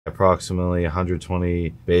Approximately 120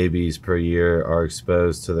 babies per year are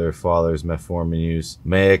exposed to their father's metformin use,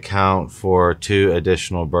 may account for 2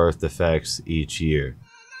 additional birth defects each year.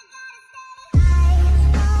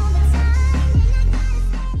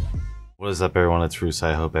 What is up, everyone? It's Russo.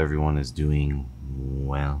 I hope everyone is doing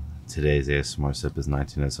well. Today's ASMR sip is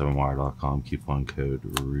 1907wire.com. Coupon code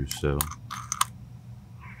Russo.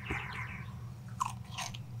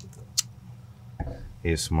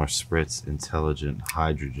 ASMR Spritz Intelligent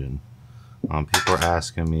Hydrogen. People are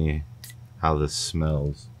asking me how this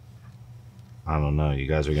smells. I don't know. You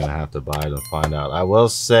guys are going to have to buy it and find out. I will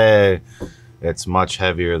say it's much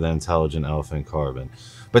heavier than Intelligent Elephant Carbon.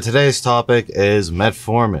 But today's topic is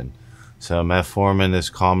metformin. So metformin is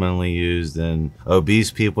commonly used in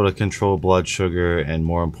obese people to control blood sugar, and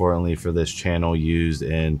more importantly for this channel, used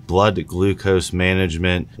in blood glucose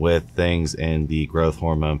management with things in the growth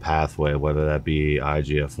hormone pathway, whether that be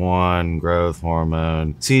IGF-1, growth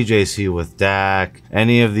hormone, CJC with DAC,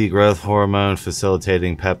 any of the growth hormone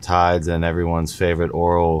facilitating peptides, and everyone's favorite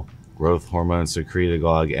oral growth hormone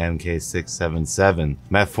secretagogue MK677.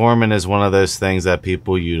 Metformin is one of those things that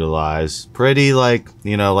people utilize pretty like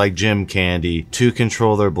gym candy to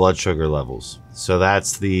control their blood sugar levels. So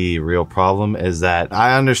that's the real problem, is that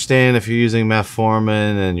I understand if you're using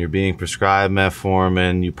metformin and you're being prescribed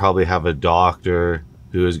metformin, you probably have a doctor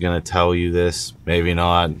who is going to tell you this. Maybe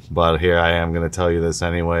not, but here I am going to tell you this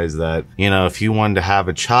anyways, that, if you wanted to have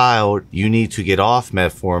a child, you need to get off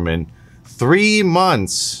metformin 3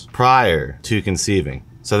 months prior to conceiving.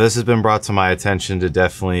 So this has been brought to my attention to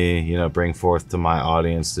definitely, bring forth to my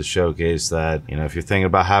audience to showcase that, if you're thinking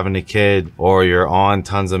about having a kid or you're on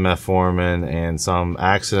tons of metformin and some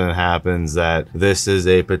accident happens, that this is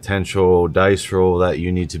a potential dice roll that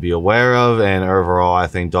you need to be aware of. And overall, I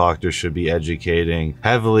think doctors should be educating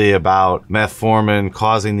heavily about metformin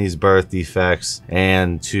causing these birth defects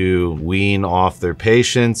and to wean off their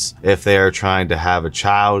patients if they are trying to have a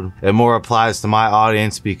child. It more applies to my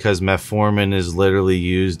audience because metformin is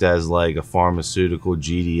literally used as like a pharmaceutical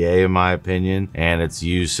GDA, in my opinion, and it's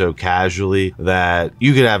used so casually that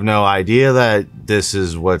you could have no idea that this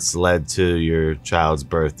is what's led to your child's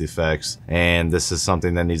birth defects. And this is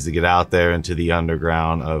something that needs to get out there into the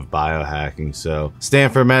underground of biohacking. So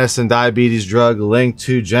Stanford Medicine diabetes drug linked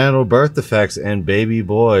to genital birth defects in baby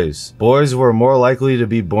boys. Boys were more likely to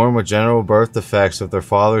be born with genital birth defects if their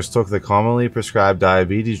fathers took the commonly prescribed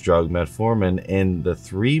diabetes drug metformin in the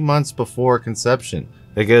 3 months before conception.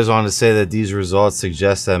 It goes on to say that these results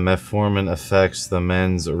suggest that metformin affects the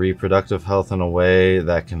men's reproductive health in a way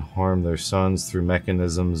that can harm their sons through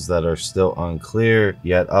mechanisms that are still unclear.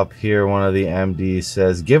 Yet up here, one of the MDs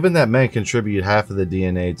says, given that men contribute half of the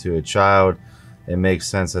DNA to a child, it makes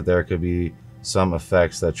sense that there could be some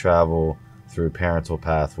effects that travel through parental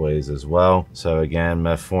pathways as well. So again,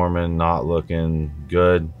 metformin not looking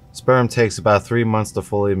good. Sperm takes about 3 months to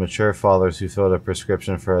fully mature. Fathers who filled a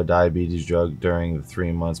prescription for a diabetes drug during the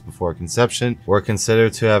 3 months before conception were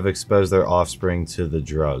considered to have exposed their offspring to the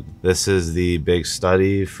drug. This is the big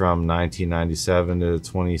study from 1997 to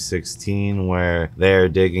 2016 where they are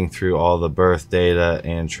digging through all the birth data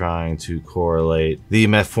and trying to correlate the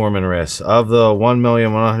metformin risks. Of the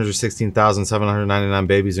 1,116,799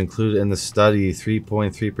 babies included in the study,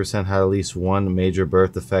 3.3% had at least one major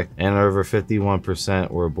birth defect and over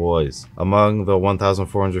 51% were boys. Among the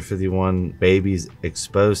 1,451 babies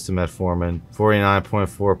exposed to metformin,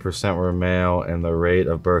 49.4% were male, and the rate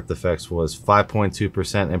of birth defects was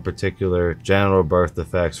 5.2%. In particular, genital birth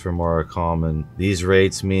defects were more common. These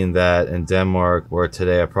rates mean that in Denmark, where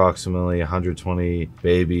today approximately 120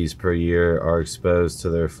 babies per year are exposed to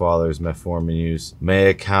their father's metformin use, may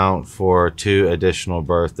account for 2 additional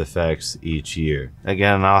birth defects each year.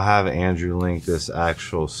 Again, I'll have Andrew link this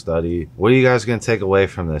actual study. What are you guys going to take away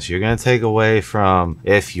from this? You're going to take away from,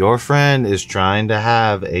 if your friend is trying to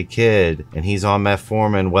have a kid and he's on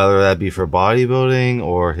metformin, whether that be for bodybuilding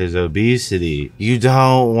or his obesity, you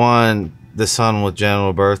don't want the son with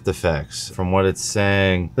genital birth defects. From what it's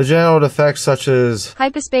saying, the genital defects such as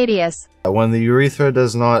hypospadias, when the urethra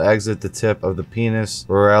does not exit the tip of the penis,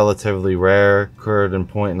 were relatively rare, occurred in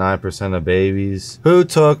 0.9% of babies who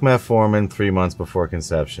took metformin 3 months before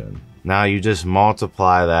conception. Now you just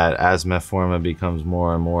multiply that as metformin becomes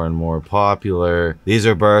more and more popular. These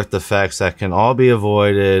are birth defects that can all be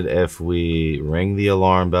avoided if we ring the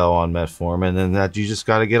alarm bell on metformin, and that you just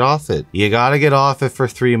got to get off it. You got to get off it for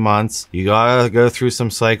 3 months. You got to go through some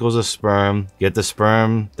cycles of sperm, get the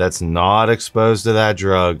sperm that's not exposed to that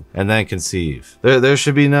drug, and then conceive. There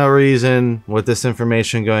should be no reason with this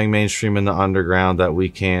information going mainstream in the underground that we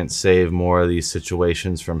can't save more of these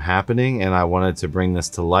situations from happening, and I wanted to bring this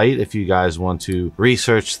to light. If if you guys want to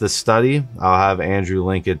research the study. I'll have Andrew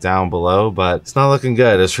link it down below, but it's not looking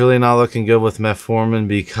good. It's really not looking good with metformin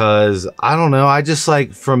because I don't know. I just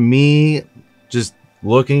like, from me, just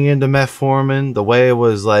looking into metformin, the way it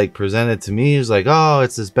was like presented to me is like, oh,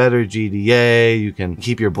 it's this better GDA. You can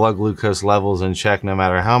keep your blood glucose levels in check no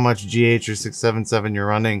matter how much GH or 677 you're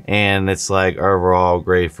running. And it's like overall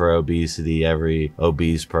great for obesity. Every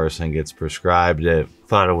obese person gets prescribed it.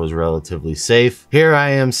 Thought it was relatively safe. Here I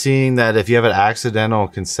am seeing that if you have an accidental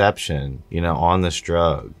conception, you know, on this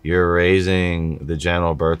drug, you're raising the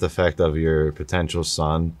genital birth defect of your potential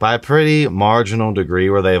son by a pretty marginal degree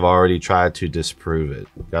where they've already tried to disprove it.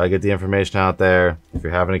 Gotta get the information out there. If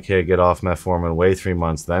you're having a kid, get off metformin, wait 3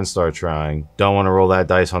 months, then start trying. Don't want to roll that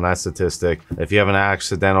dice on that statistic. If you have an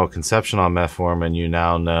accidental conception on metformin, you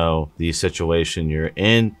now know the situation you're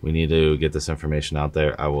in. We need to get this information out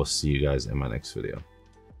there. I will see you guys in my next video.